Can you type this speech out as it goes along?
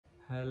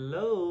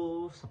Hello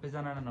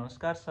सबैजनालाई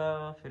नमस्कार छ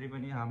फेरि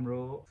पनि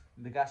हाम्रो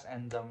विकास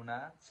एन्ड जमुना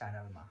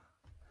च्यानलमा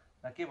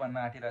र के भन्न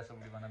आँटिरहेछ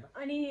बुढी भन त।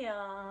 अनि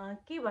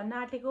के भन्न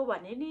आँटेको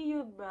भने नि यो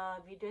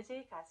भिडियो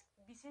चाहिँ खास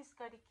विशेष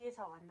गरी के छ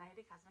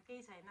भन्दाखेरि खासमा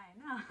केही छैन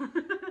हैन।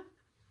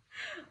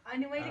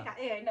 अनि मैले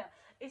हैन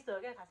यस्तो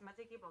हो क्या, खासमा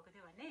चाहिँ के भएको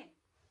थियो भने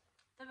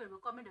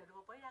तपाईहरुको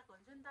कमेन्टहरु पढिरहेको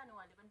हुन्छ नि त, अनि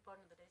उहाँले पनि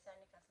पढ्नुहुँदो रहेछ।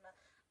 अनि खासमा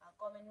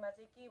कमेन्टमा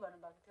चाहिँ के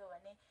भन्नुभएको थियो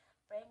भने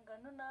प्र्याङ्क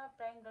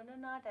गर्नु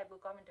न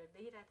टाइपको कमेन्टहरु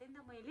देखिरहेको थिएँ नि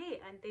त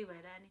मैले। अनि त्यही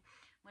भएर अनि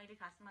मैले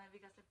खासमा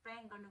विकासले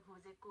प्र्याङ्क गर्नु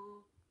खोजेको,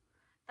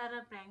 तर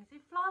प्र्याङ्क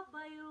चाहिँ फ्लप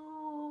भयो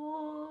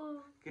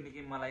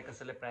किनकि मलाई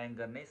कसैले प्र्याङ्क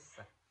गर्नै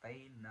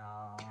सक्दैन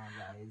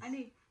गाइस।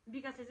 अनि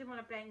विकासले चाहिँ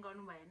मलाई प्र्याङ्क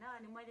गर्नु भएन।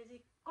 अनि मैले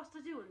चाहिँ कस्तो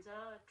चाहिँ हुन्छ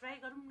ट्राई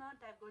गरौँ न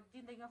टाइपको,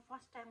 जिन्दगीमा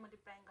फर्स्ट टाइम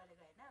मैले प्र्याङ्क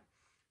गरेको हैन,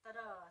 तर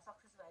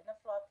सक्सेस भएन,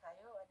 फ्लप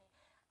खायो। अनि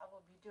अब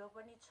भिडियो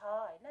पनि छ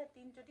हैन,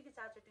 3 चोटि कि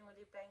 4 चोटि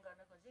मैले प्र्याङ्क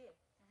गर्न खोजेँ,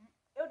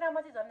 एउटामा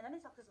चाहिँ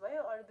झन् सक्सेस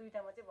भयो, अरु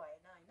दुईटामा चाहिँ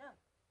भएन हैन।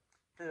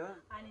 त्यही हो,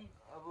 अनि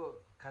अब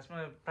खासमा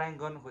प्र्याङ्क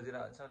गर्नु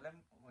खोजिरहेको छ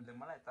उसले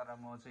मलाई, तर म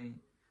चाहिँ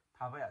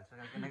थाहा भइहाल्छ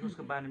किनकि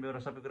उसको बानी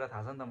बेहोरा सबै कुरा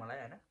थाहा छ नि त मलाई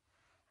हैन।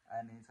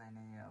 अनि चाहिँ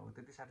नि अब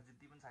त्यति साह्रो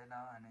जिद्दी पनि छैन,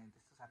 अनि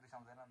त्यस्तो साह्रै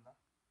सम्झाउँदैन नि त,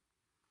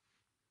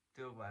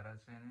 त्यो भएर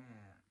चाहिँ नि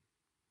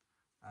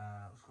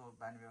उसको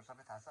बानी बेहोरा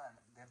सबै थाहा छ। अनि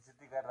धेरै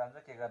जिद्दी गरेर आउँछ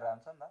के गरेर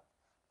आउँछ नि त,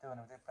 त्यो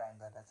भनेको चाहिँ प्र्याङ्क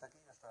गरिरहेको छ कि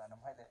जस्तो भनेर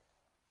मैले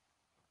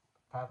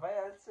थाहा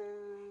पाइहाल्छु।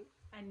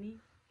 अनि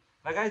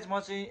र गाइज म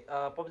चाहिँ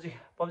पब्जी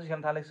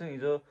खेल्न थालेको छु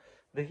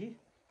हिजोदेखि।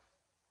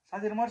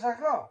 साथीहरू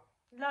मरिसक्यो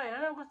ल हेर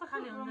न कस्तो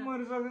खाली हुन्छ,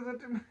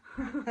 मरिसकेको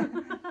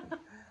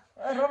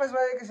रमेश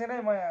भाइ एकैछिनै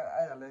म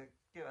आइहालेँ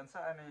के भन्छ।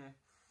 अनि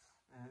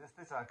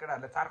यस्तै छ,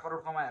 केटाहरूले 4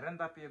 करोड कमायो अरे नि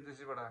त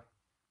पिएमजिसीबाट।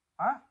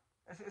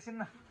 एकछिन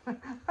न,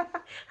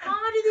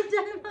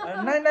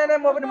 नै नै नै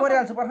म पनि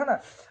मरिहाल्छु पर्ख न।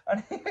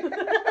 अनि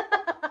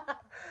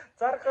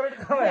 4 करोड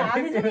कमायो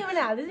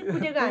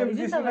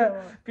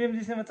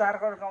पिएमजिसीमा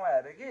 4 करोड कमायो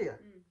अरे कि।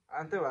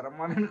 अनि त्यो भएर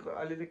मलाई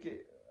अलिअलि के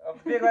अब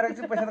पे गरेको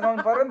चाहिँ पैसा त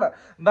कमाउनु पऱ्यो नि त,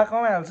 बा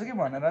कमाइहाल्छु कि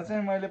भनेर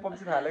चाहिँ मैले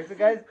पब्जी थालेको छु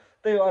गाइज।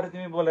 त्यही अरू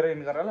तिमी बोलेर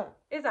इन गर ल।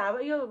 यसो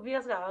हावा यो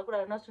विकासको हावा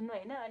कुराहरू नसुन्नु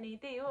हैन। अनि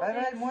त्यही हो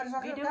ए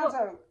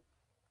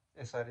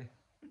सरी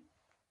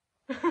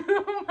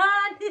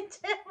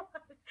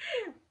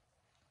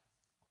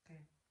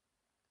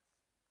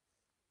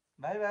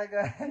बाई बाई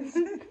गाइज।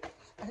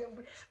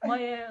 म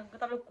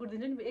तपाईँ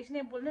कुर्दिन्छु नि,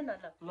 एकछिन बोल्नु न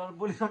ल।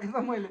 बोलिसकेँ त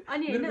मैले।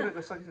 अनि हैन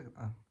सकिसक्यो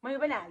म यो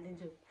पनि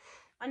हालिदिन्छु।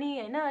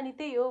 अनि हैन अनि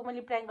त्यही हो,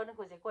 मैले प्र्याङ्क गर्न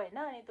खोजेको हैन।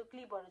 अनि त्यो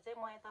क्लिपहरू चाहिँ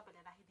म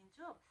तपाईँलाई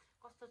राखिदिन्छु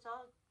कस्तो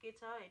छ के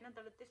छ हैन।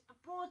 तर त्यस्तो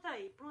प्रो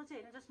चाहिँ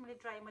हैन, जस्ट मैले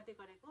ट्राई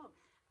मात्रै गरेको।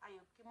 आई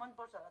होप कि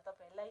मनपर्छ होला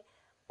तपाईँहरूलाई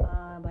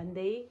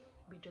भन्दै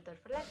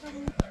भिडियोतर्फ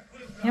लाग्नु।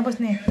 यहाँ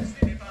बस्ने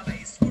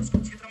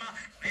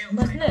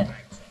बस्ने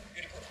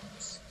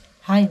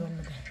हाई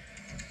भन्नु त,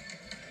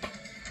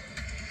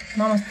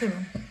 नमस्ते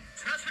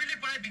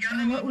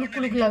भन्नु उलुक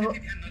उलुक लाग्यो।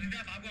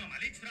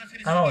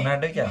 आमा हुन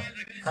आँट्यो क्या,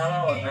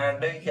 आमा हुन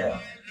आँट्यो क्या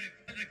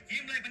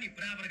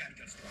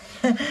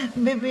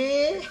baby.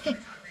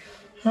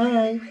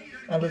 High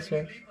आलिज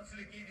well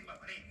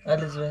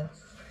आलिज well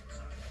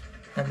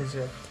आलिज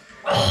well.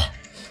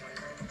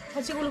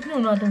 अझै उलुक नै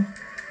हुनु आँट्यो,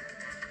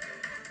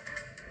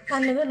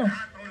 पाल्ने न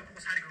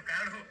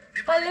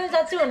पाल्ने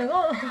जान्छु भनेको।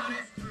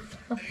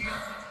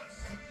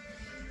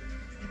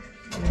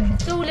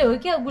 त्यो उसले हो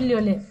क्या,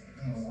 गुलियोले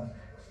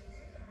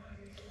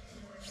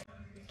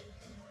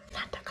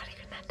नाटक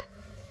गरेको नाटक।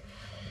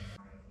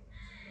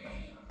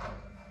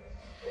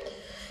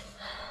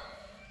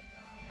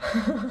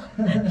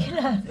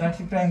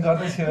 राखी प्र्याङ्क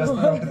गर्दैछु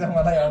जस्तो लाग्छ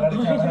मलाई। अगाडि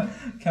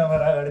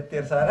क्यामेरा अगाडि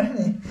तेर्छ अरे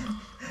नि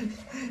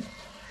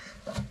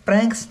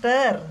प्र्याङ्क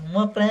स्टार, म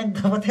प्र्याङ्क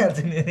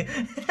बताइहाल्छु नि।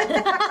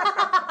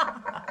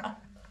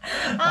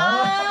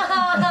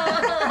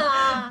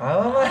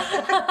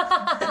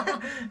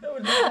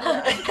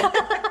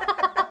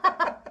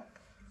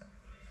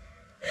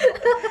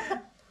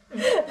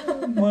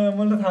 मलाई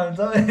थाहा हुन्छ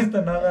यस्तो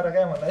नगर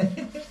क्या मलाई।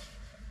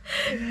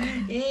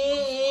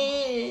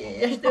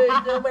 यस्तो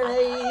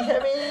मलाई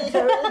सबै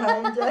थाहा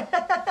हुन्छ।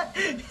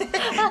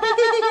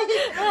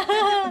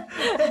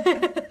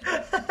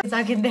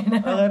 सकिँदैन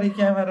अगाडि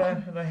क्यामेरा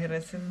राखेर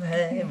एकछिन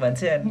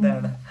भन्छ। अनि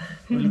त्यहाँबाट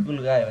उलुकुल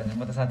गयो भने म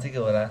त साँच्चीकै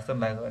होला जस्तो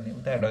लाग्यो। अनि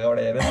उता ढोकाबाट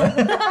हेरेर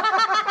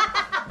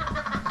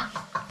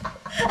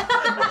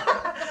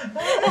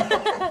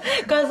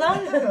कसम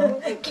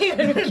के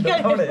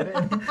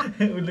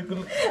उलुकुल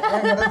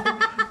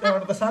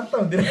त्यहाँबाट त शान्त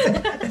हुँदो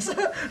रहेछ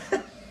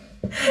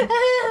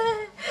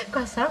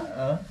कसम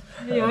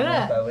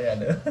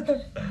भइहाल्यो।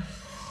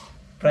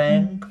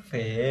 प्र्याङ्क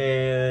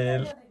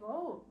फेल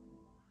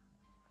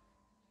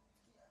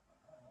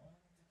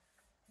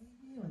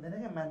हुँदैन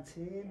क्या,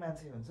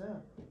 मान्छे हुन्छ।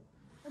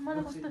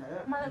 मलाई कस्तो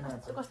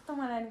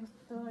मलाई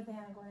कस्तो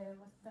त्यहाँ गएर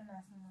कस्तो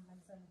नाच्नु मन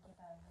लाग्छ नि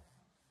केटाहरू,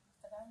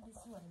 कस्तो राम्रो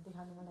छु भनेर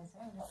देखाउनु मन लाग्छ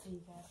क्या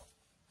फ्रीका।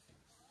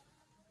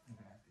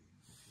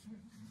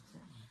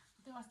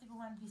 त्यो अस्तिको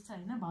वान पिस छ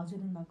होइन भाउजू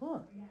दिनु भएको,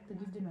 त्यो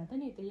गिफ्ट दिनुभएको थियो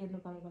नि, त्यो येल्लो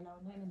कलरको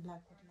लाउने अनि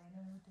ब्ल्याक कोट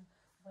लाउने, त्यो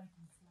वाइट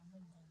हिल्स लाउने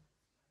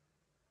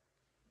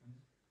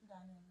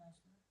जाने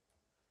नाच्नु।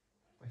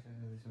 पैसा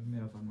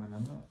मेरो फोनमा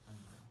लानु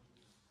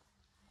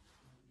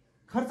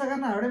खर्च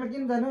गर्न हाउडेमा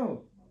किन जानु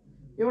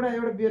एउटा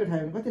बियर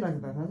खायो भने कति लाग्छ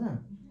त थाहा छ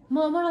म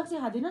रक्सी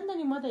खाँदिनँ नि त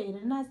नि म त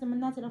हेरेर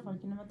नाचेर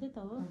फर्किनु मात्रै त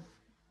हो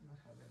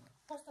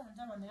कस्तो हुन्छ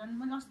भनेर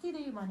मैले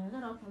अस्तिदेखि भनेको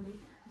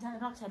क्या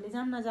रक्षाले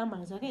जाम नजाम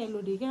भनेछ क्या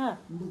एलओडी क्या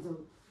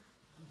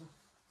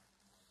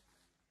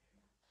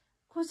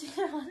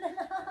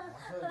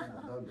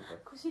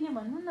खुसीले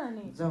भन्नु न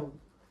अनि जाऊ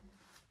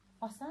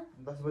असा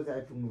 10 बजे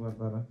आइपुग्नु पर्छ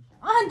तर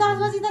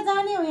 10 बजी त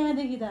जाने हो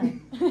यहाँदेखि त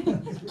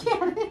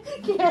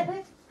के अरे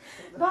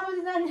 10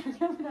 बजी जाने हो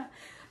क्या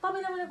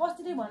तपाईँलाई मैले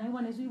कतिले भनेको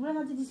छु पुरा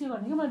मान्छे रिस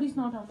गर्ने कि मलाई रिस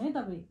नउठाउने है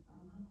तपाईँ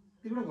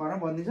तिम्रो घरमा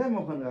भनिदिन्छ है म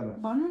फोन गरेर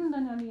भन्नु नि त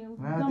अनि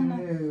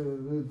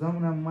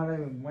जमुना मैले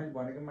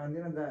भनेको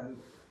मान्दिनँ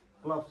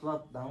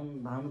क्लब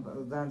धाउनु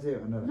जान्छ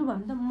भनेर लु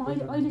भन्नु त म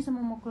अहिलेसम्म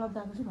म क्लब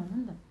गएको छु भन्नु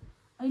नि त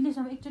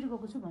अहिलेसम्म एकचोटि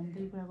गएको छु भने त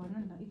यो कुरा गर्नु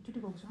नि त एकचोटि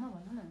गएको छु म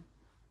भन्नु न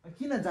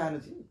किन जानु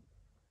चाहिँ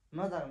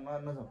नजाऊ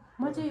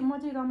म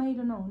चाहिँ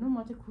रमाइलो नहुनु म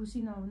चाहिँ खुसी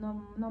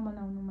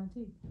नमनाउनुमा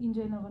चाहिँ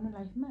इन्जोय नगर्नु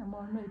लाइफमा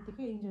मर्नु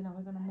यत्तिकै इन्जोय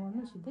नगरिकन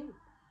मर्नु सिधै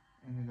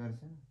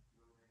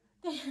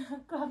त्यही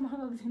क्लबमा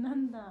गएको छैन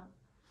नि त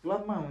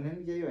क्लबमा हुने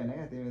नि केही होइन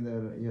क्या तिमी त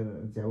यो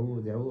झ्याउ हो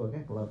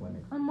क्या क्लब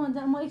भनेको अनि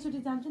म एकचोटि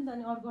जान्छु नि त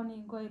अनि अर्को अनि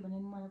गएँ भने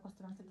मलाई कस्तो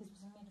लाग्छ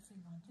त्यसपछि मेरो फिल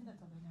भन्छु नि त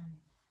तपाईँलाई अनि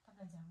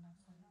तपाईँलाई झ्याउ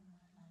लाग्छ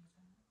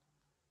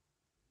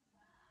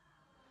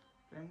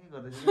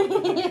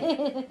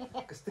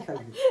कस्तै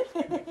खालको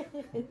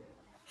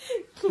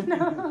किन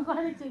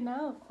गरेको छैन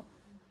हौ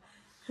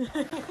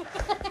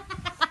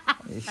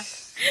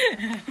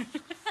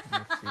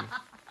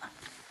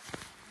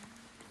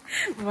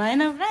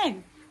भएन फ्रेन्ड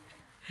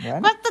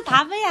कस्तो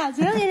थाहा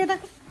पाइहाल्छु हौ यसले त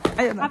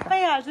थाहा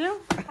पाइहाल्छु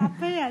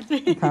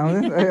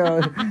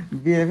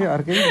बिहे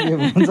अर्कै बिहे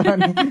हुन्छ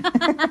नि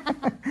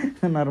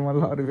नर्मल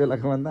अरू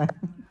बेलाको भन्दा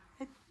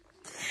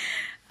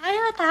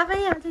आयो थाहा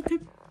पाइहाल्छु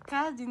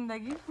ठिक्का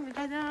जिन्दगी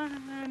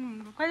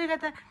कहिले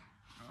त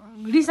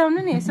रिसाउनु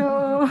नि यसो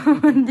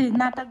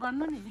नाटक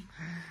गर्नु नि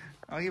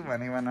अघि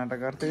भनेको नाटक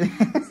गर्थे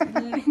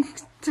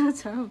कस्तो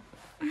छ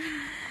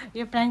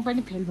यो प्राङ्क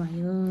पनि फेल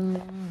भयो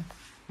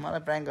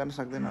मलाई प्राङ्क गर्न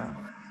सक्दैन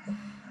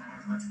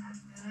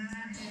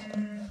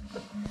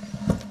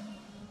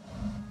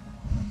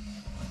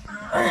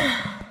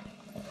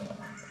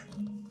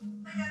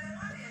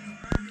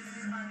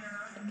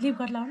लिप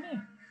गार्ड लाउने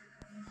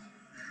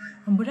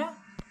बुढा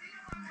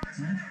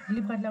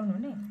लिप गार्ड लाउनु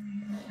हुने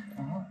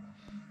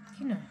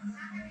किन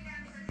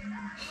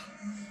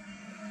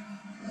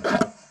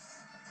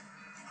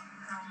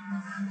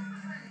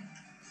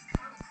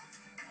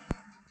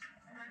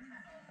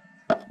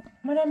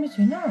म राम्रो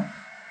छुइनँ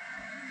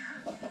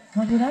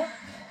बुढा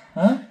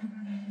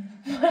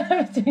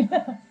राम्रो छुइनँ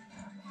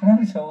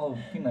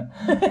किन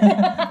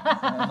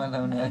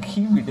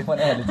के भिडियो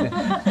बनाइहाल्यो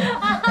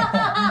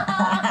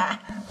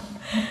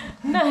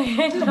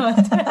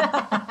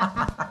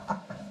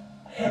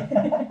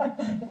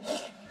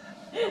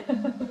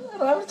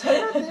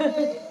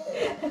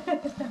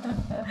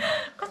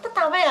कस्तो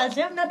थाहा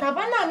पाइहाल्छौ नथाहा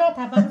पाएन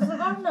नथाहा पाएको जस्तो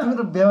गर्नु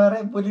तिम्रो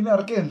व्यवहारै बोली नै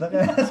अर्कै हुन्छ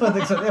क्या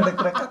सोधेको एउटा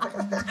कुरा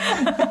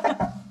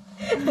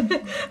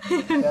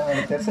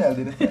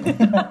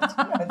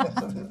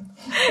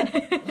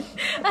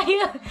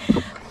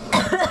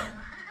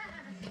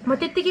म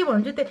त्यत्तिकै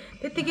भन्छु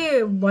त्यत्तिकै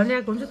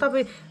भनिरहेको हुन्छु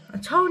तपाईँ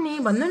छौ नि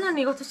भन्नु न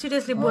नि कस्तो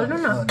सिरियसली बोल्नु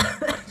न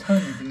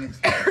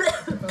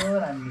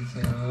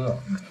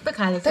कस्तो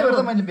खाले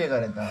मैले बे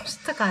गरेँ त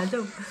कस्तो खाले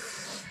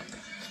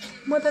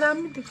म त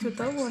राम्रै देख्छु त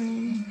हौ अनि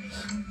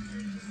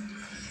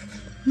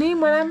नि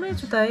म राम्रै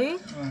छु त है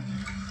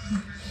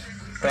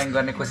प्राङ्क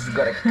गर्ने कोसिस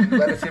गरेको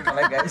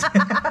मलाई गाइस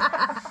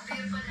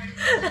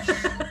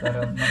तर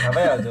म थाहा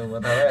भइहाल्छु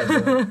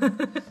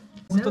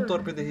कस्तो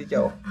तर्पेदेखि क्या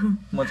हो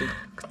म चाहिँ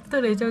कस्तो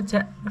रहेछ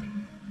छ्या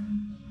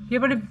यो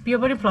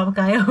पनि फ्लप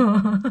खायो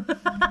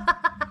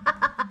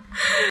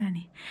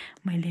अनि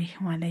मैले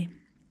उहाँलाई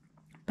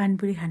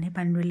पानीपुरी खाने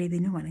पानीपुरी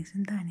ल्याइदिनु भनेको छु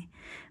नि त अनि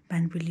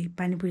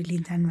पानीपुरी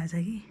लिन जानुभएको छ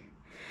कि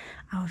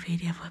अब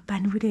फेरि अब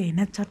पानीपुरी होइन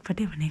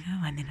चटपटे भनेको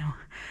भनेर म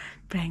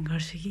प्राङ्क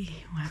गर्छु कि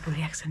उहाँको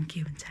रियाक्सन के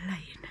हुन्छ ल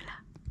हेर्नु ल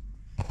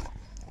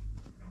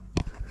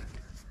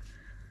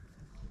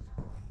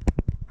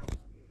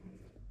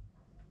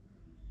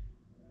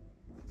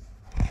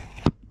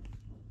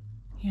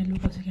यहाँ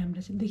लुको छ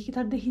क्यामेरा चाहिँ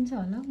देखिन्छ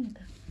होला हौ नि त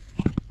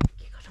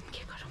के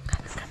गरौँ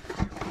कालो काम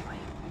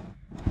भयो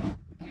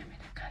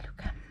क्यामेरा कालो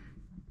काम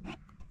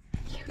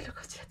के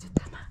लुको छ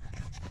जुत्तामा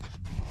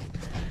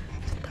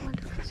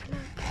लुको छ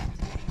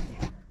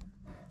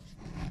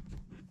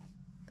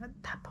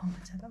थाहा पाउनु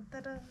छ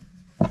तर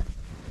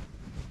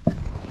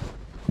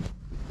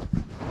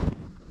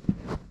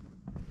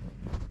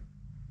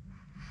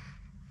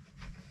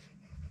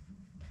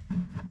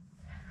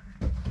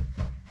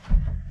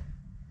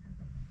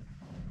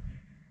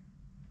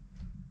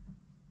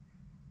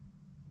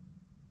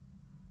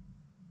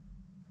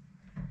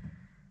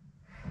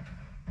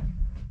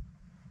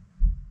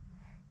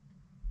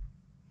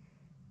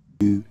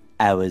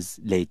hours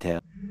later.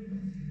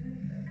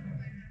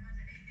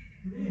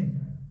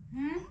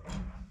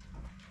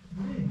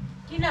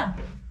 किन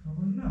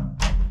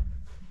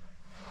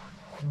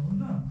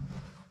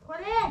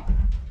खोले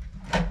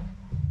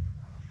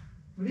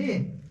बुढी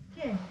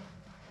के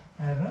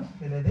हेर्नु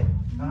त्यसलाई दे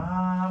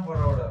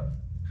कहाँबाट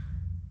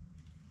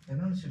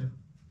हेर्नु न छिटो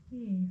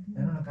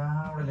हेर्नु न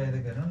कहाँबाट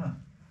ल्याइदिएको हेर्नु न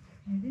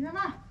हेर्दिन न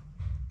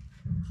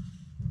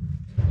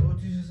यस्तो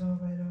चिसोसँग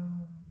बाहिर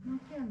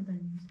के अन्त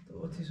नि यस्तो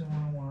चिसोमा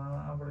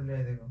उहाँबाट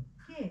ल्याइदिएको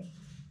के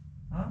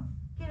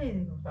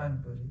ल्याइदिएको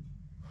पानीपुरी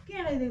के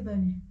ल्याइदिएको त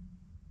नि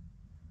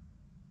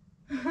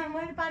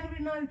मैले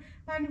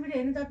पानीपुरी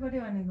हेर्नु चटपटे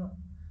भनेको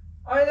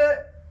अहिले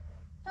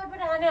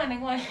चटपटे खाने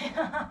भनेको मैले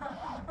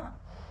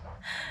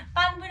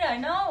पानीपुरी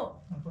होइन हौ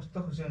कस्तो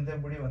खुसी हुन्थ्यो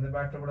बुढी भन्दै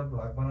बाटोबाट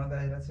भ्लग बनाउँदै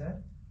आइरहेको छ यार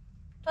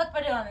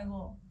चटपटे भनेको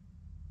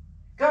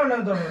कहाँबाट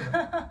ल्याउँछ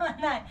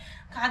नाइ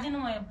खाँदिनँ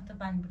म यो त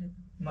पानीपुरी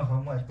नखाऊ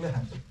म एक्लै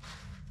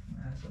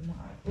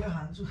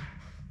खान्छु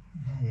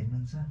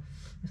हेर्नुहुन्छ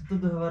यस्तो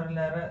दुःख गरेर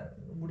ल्याएर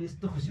बुढी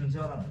यस्तो खुसी हुन्छ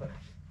होला भनेर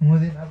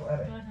हुँदैन अब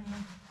अरे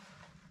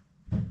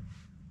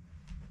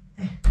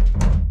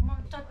म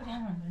चटपटे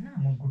खानु भनेको होइन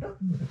म गुटक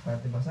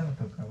पार्दै बस न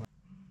थोक्का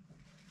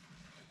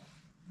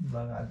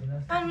भ्लग हालिदिनु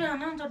पानीपुरी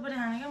खान चटपटे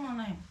खाने क्या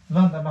मलाई ल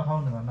त नखाऊ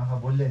न नखाऊ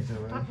भोलि ल्याइदिन्छु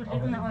चटपटे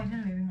अहिले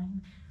ल्याइदिनु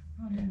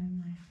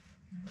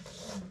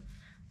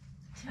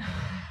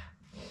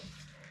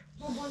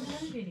म बोल्दिनँ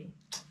नि फेरि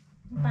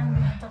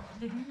पानीपुरी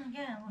चटपटे दिनु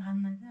क्या अब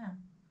खान्न क्या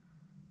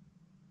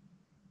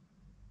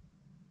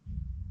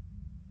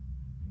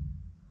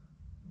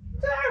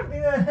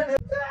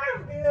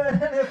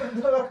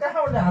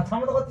कहाँबाट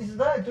हातमा त कति छ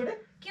त एकचोटि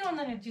के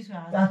भन्दा नि चिसो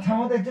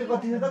हातमा त एकचोटि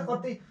कति छ त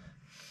कति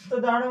त्यो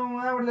डाँडोमा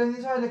उहाँबाट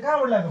ल्याइदिन्छ अहिले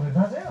कहाँबाट ल्याएको फेरि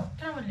थाहा छ यो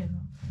कहाँबाट ल्याएको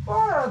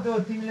पर त्यो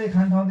तिमीले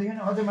खाने ठाउँदेखि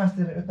अझै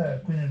मासतिर यता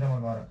कुइनेटामा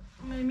गएर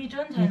मिठो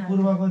नि छैन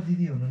पूर्वको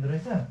दिदी हुनुहुँदो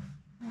रहेछ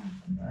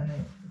अनि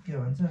के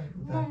भन्छ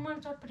मलाई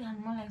चटपटी खानु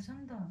मन लाग्छ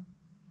नि त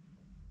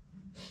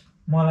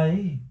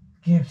मलाई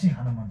केएफसी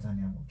खान मन छ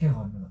नि अब के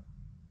गर्नु त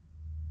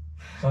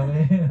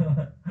सधैँ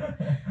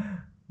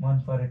मन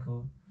परेको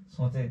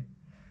सोचे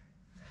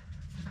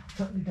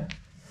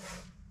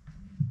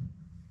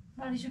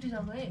रिस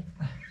उठिसक्यो है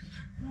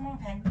म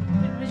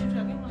रिस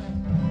उठिसक्यो मलाई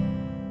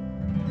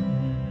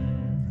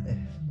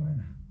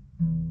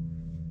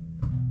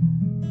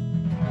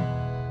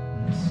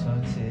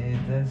सोचे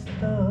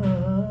जस्तो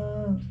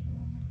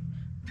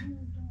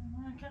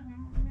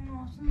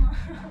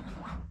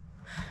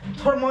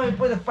छोड म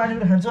पहिला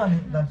पानीपुरी खान्छु अनि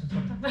जान्छु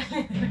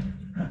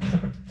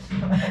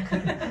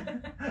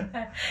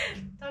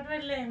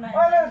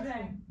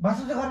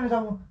भाषा चाहिँ गर्ने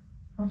अब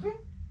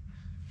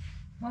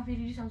म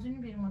फेरि रिसाउँछु नि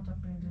फेरि म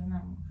चटपटी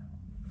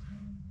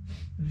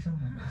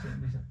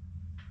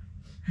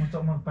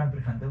म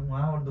पानीपुरी खान्थेँ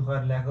उहाँबाट दुःख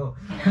गरेर ल्याएको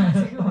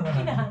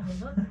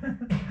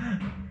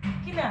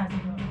किन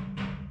हाँसेको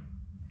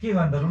के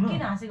गर्नु रुनु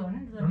किन हाँसेको भने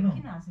नि त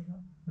किन हाँसेको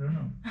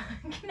रुनु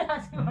किन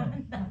हाँसेको भने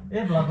नि त ए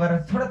भ्लग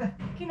गरेर छोड त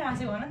किन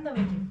हाँसेको भने नि त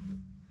बेटी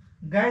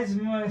गाइज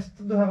म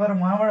यस्तो दुःख गरेर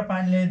उहाँबाट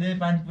पानी ल्याइदिएँ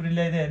पानीपुरी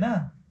ल्याइदिएँ होइन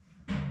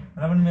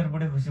र पनि मेरो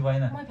बुढी खुसी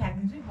भएन म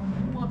फ्याँकिदिन्छु है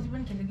पब्जी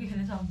पनि खेलेकै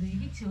खेलेछ सक्दै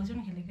कि छेउछेउ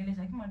पनि खेलेकै छ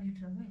कि मैले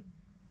युट्युब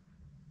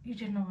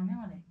इरिटेट नगर्ने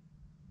मलाई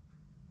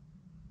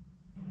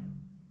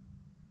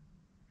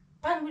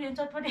पानीपुरी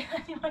चटपटी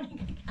खाने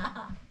भनेको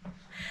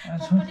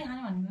चटपटी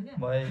खाने भनेको क्या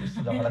भयो यस्तो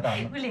झगडा त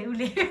हाल्नु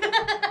उसले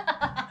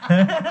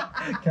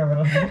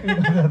क्यामेरा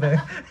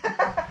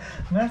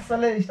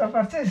म्यासले स्टप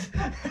पार्छेस्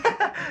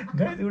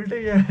गाइज उल्टै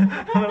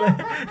मलाई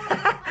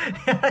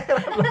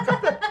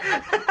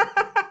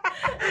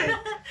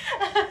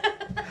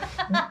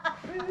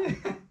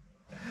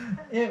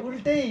ए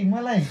उल्टै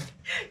मलाई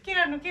के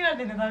गर्नु के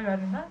गर्दैन तपाईँ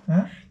गर्नु त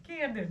के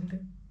गर्दै हुन्थ्यो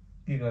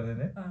के गर्दै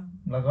थिएँ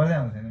भ्लग गर्दै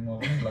आउँछ नि म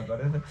पनि भ्लग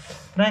गर्दै थिएँ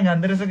प्राङ्क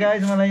हान्दै रहेछ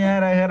गाइज मलाई यहाँ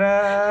राखेर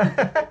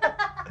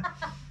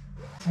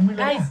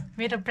गाइज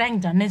मेरो प्राङ्क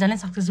झन्डै झन्डै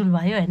सक्सेसफुल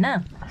भयो होइन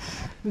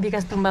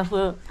विकास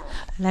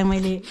तुम्बाफुलाई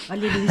मैले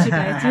अलिअलि रिस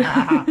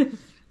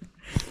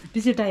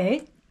उठाएँ है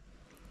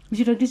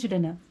रिस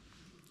उठाएन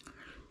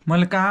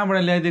मैले कहाँबाट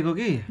ल्याइदिएको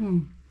कि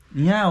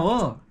यहाँ हो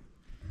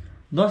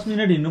 10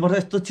 मिनट हिँड्नुपर्छ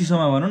यस्तो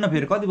चिसोमा भनौँ न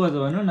फेरि कति बज्यो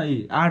भनौँ न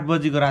 8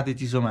 बजीको राति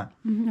चिसोमा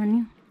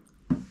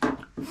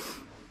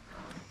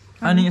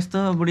अनि यस्तो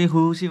बुढी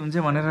खुसी हुन्छ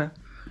भनेर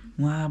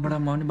उहाँबाट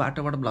म पनि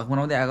बाटोबाट भ्लग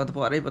बनाउँदै आएको त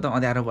परै पो त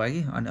अँध्यारो भयो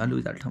कि अनि अलि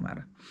उजाल ठाउँमा आएर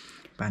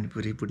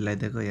पानीपुरी पुरी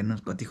ल्याइदिएको हेर्नु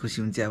कति खुसी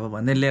हुन्छ अब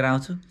भन्दै लिएर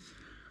आउँछु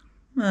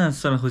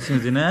मसँग खुसी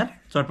हुँदैन यार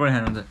चटपटी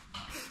खानुहुन्छ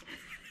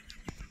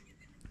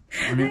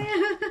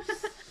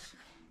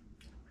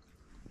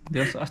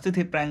अस्ति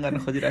थिएँ प्राङ्क गर्न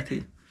खोजिरहेको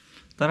थिएँ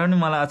तर पनि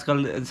मलाई आजकल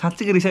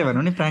साँच्चीको रिसाइ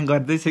भनौँ नि प्राङ्क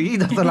गर्दैछ कि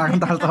जस्तो लाग्न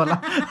थाल्छ होला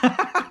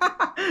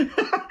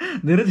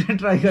धेरैचोटि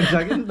ट्राई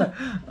गरिसक्यो नि त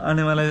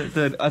अनि मलाई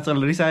त्यो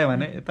आजकल रिसायो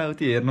भने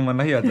यताउति हेर्नु मन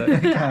लागिहाल्छ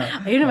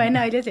हेर्नु भएन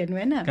अहिले चाहिँ हेर्नु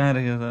भएन कहाँ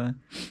रहेको छ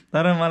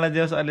तर मलाई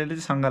जस अलिअलि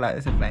चाहिँ शङ्का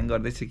लाग्दैछ प्राङ्क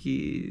गर्दैछ कि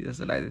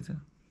जस्तो लाग्दैछ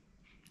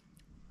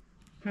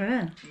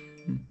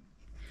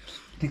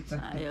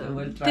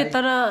त्यो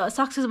तर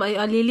सक्सेस भयो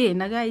अलिअलि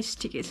होइन गाइस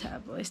ठिकै छ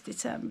अब यस्तै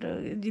छ हाम्रो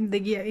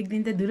जिन्दगी एक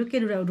दिन त धुरुक्कै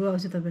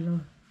रुवाउँछु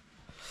तपाईँलाई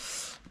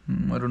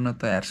रुन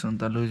तयार छु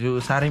त लु जो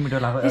साह्रै मिठो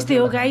लाग्यो यस्तै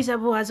हो गाइस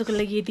अब आजको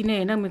लागि यति नै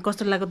होइन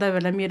कस्तो लाग्यो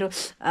तपाईँहरूलाई मेरो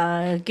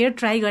के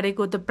ट्राई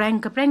गरेको त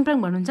प्र्याङ्क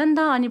भन्नुहुन्छ नि त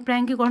अनि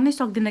प्र्याङ्कै गर्नै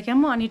सक्दिनँ क्या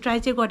म अनि ट्राई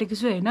चाहिँ गरेको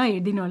छु होइन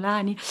हेरिदिनु होला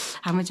अनि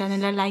हाम्रो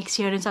च्यानललाई लाइक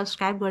सेयर एन्ड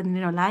सब्सक्राइब गरिदिनु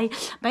होला है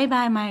बाई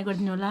बाई माया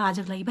गरिदिनु होला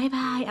आजको लागि बाई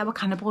बाई अब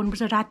खाना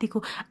पकाउनुपर्छ रातिको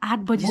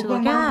 8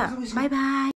 बजीसम्म क्या बाई बाई